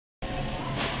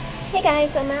Hey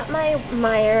guys, I'm at my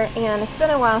Meijer and it's been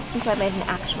a while since I made an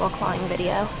actual clawing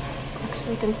video.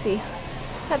 Actually, you can see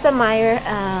at the Meijer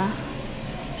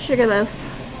Sugarloaf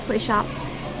toy shop,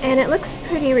 and it looks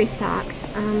pretty restocked.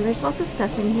 There's lots of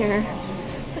stuff in here.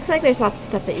 Looks like there's lots of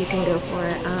stuff that you can go for.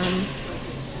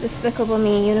 Despicable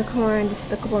Me Unicorn,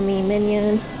 Despicable Me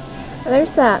Minion. Oh,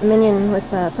 there's that Minion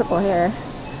with purple hair.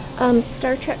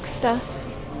 Star Trek stuff.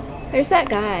 There's that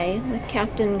guy, the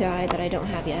captain guy that I don't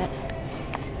have yet.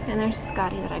 And there's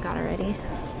Scotty that I got already.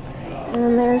 And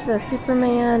then there's a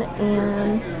Superman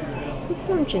and just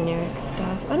some generic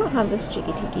stuff. I don't have this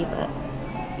Jiggy Tiki, but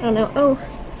I don't know. Oh,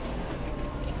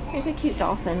 here's a cute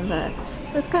dolphin, but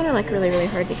it's kind of like really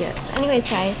hard to get. So anyways,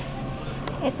 guys,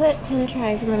 I put 10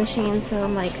 tries in the machine, so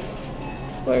I'm like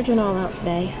splurging all out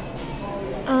today.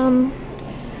 Let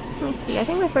me see. I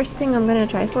think the first thing I'm gonna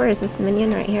try for is this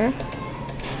Minion right here.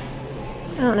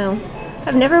 I don't know.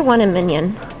 I've never won a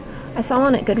Minion. I saw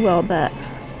one at Goodwill, but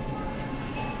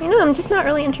you know, I'm just not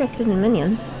really interested in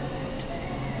Minions.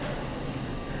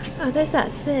 Oh, there's that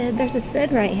Sid. There's a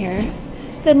Sid right here.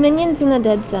 The Minion's in the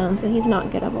dead zone, so he's not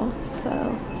gettable.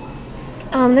 So,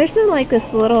 there's like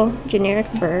this little generic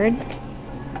bird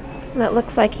that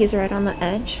looks like he's right on the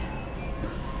edge.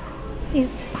 He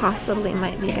possibly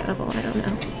might be gettable. I don't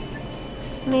know.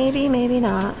 Maybe, maybe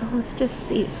not. Let's just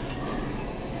see.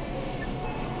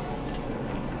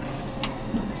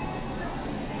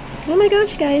 Oh my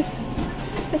gosh, guys.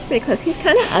 That's pretty close. He's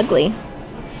kind of ugly.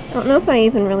 I don't know if I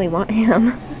even really want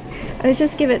him. I would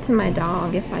just give it to my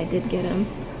dog if I did get him.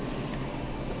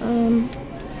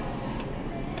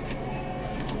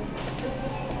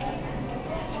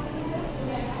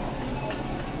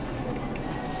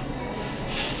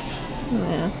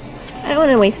 Yeah. I don't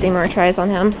want to waste any more tries on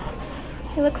him.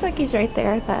 He looks like he's right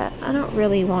there, but I don't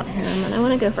really want him, and I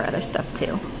want to go for other stuff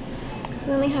too. So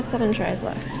we only have 7 tries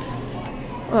left.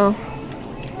 Well,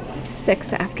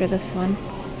 6 after this one.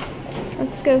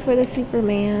 Let's go for the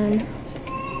Superman.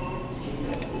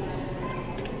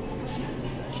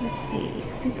 Let's just see.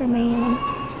 Superman.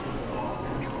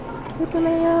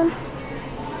 Superman.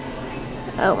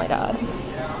 Oh my god.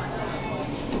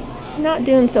 Not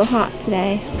doing so hot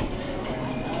today.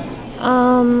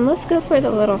 Let's go for the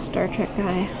little Star Trek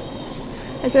guy.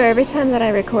 I swear every time that I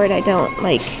record, I don't,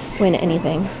 like, win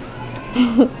anything.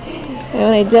 And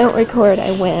when I don't record,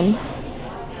 I win.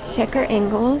 Let's check our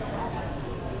angles.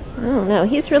 I don't know.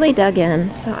 He's really dug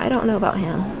in, so I don't know about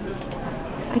him.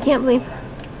 I can't believe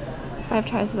 5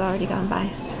 tries has already gone by.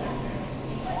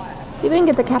 See if we can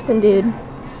get the Captain Dude.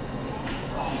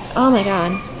 Oh my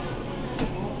god.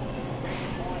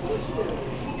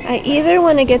 I either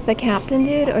want to get the Captain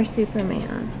Dude or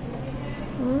Superman.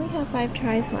 We only have 5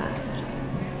 tries left.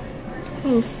 That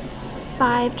means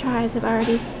 5 tries have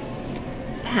already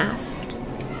passed.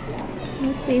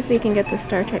 Let's see if we can get the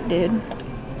Star Trek Dude.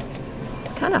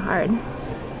 It's kind of hard.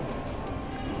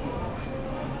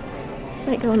 Let's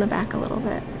like go in the back a little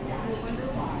bit.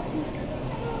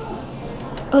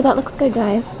 Oh, that looks good,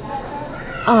 guys.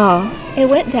 Oh, it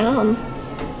went down.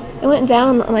 It went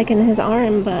down like in his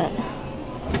arm, but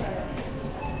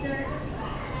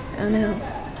I don't know.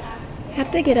 I have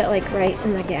to get it like right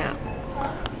in the gap.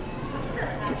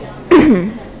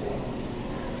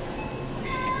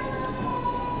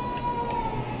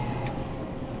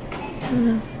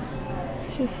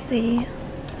 Let's just see.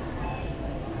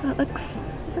 That looks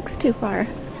too far.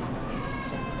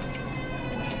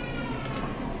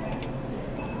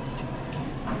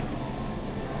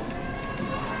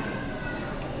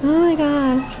 Oh my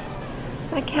god.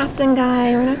 That captain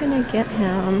guy, we're not gonna get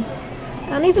him. I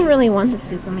don't even really want the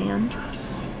Superman.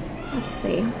 Let's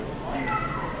see.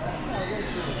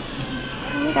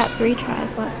 I only got 3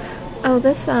 tries left. Oh,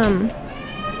 this,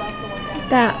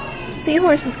 that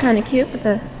seahorse is kind of cute, but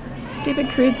the stupid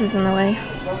Croods is in the way.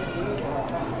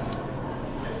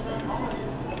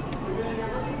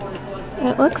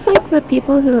 It looks like the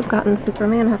people who have gotten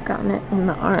Superman have gotten it in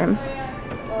the arm.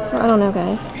 So I don't know,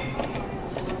 guys.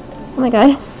 Oh my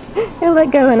god. I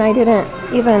let go and I didn't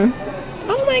even...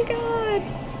 Oh my god!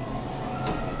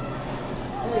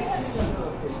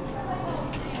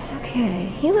 Okay,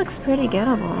 he looks pretty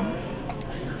gettable.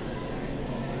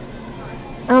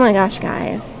 Oh my gosh,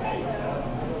 guys.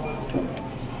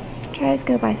 Tries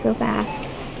go by so fast.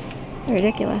 They're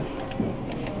ridiculous.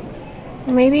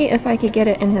 Maybe if I could get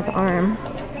it in his arm.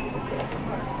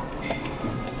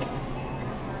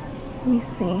 Let me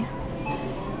see.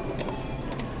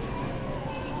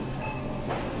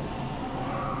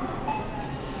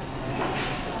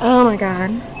 Oh my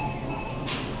god.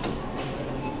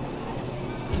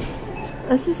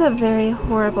 This is a very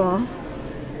horrible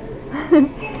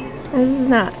This is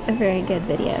not a very good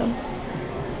video.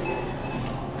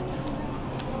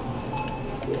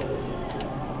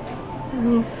 Let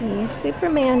me see.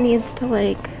 Superman needs to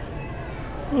I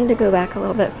need to go back a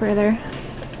little bit further.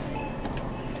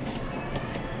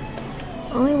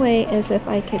 Only way is if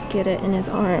I could get it in his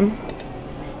arm.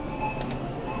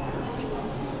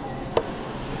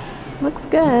 Looks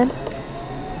good.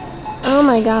 Oh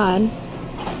my god.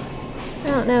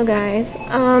 I don't know, guys.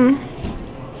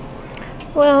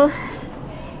 Well,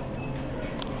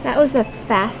 that was a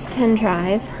fast 10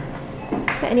 tries.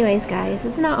 But anyways, guys,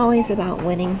 it's not always about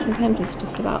winning. Sometimes it's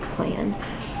just about playing.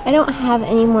 I don't have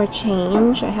any more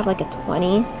change. I have like a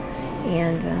 20.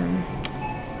 And,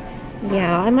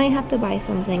 yeah, I might have to buy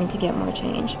something to get more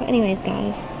change. But anyways,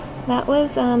 guys, that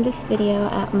was this video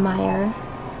at Meijer.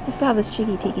 I still have this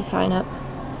Cheeky Tiki sign up.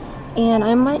 And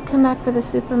I might come back for the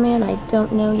Superman. I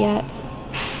don't know yet.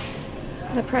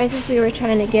 The prizes we were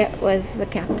trying to get was the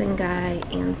Captain guy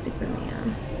and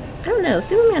Superman. I don't know.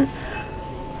 Superman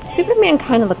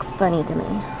kind of looks funny to me.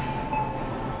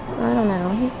 So I don't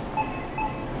know.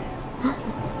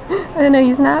 I don't know.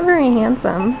 He's not very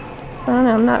handsome. So I don't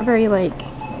know. I'm not very not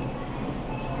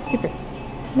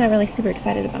really super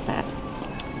excited about that.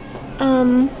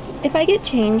 If I get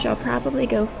change, I'll probably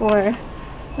go for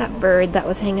that bird that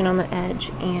was hanging on the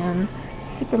edge and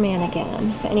Superman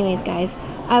again. But anyways, guys,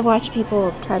 I've watched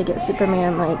people try to get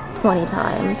Superman like 20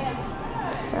 times.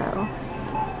 So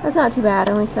that's not too bad.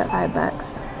 I only spent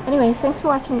 $5. Anyways, thanks for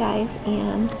watching, guys,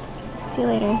 and see you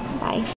later. Bye.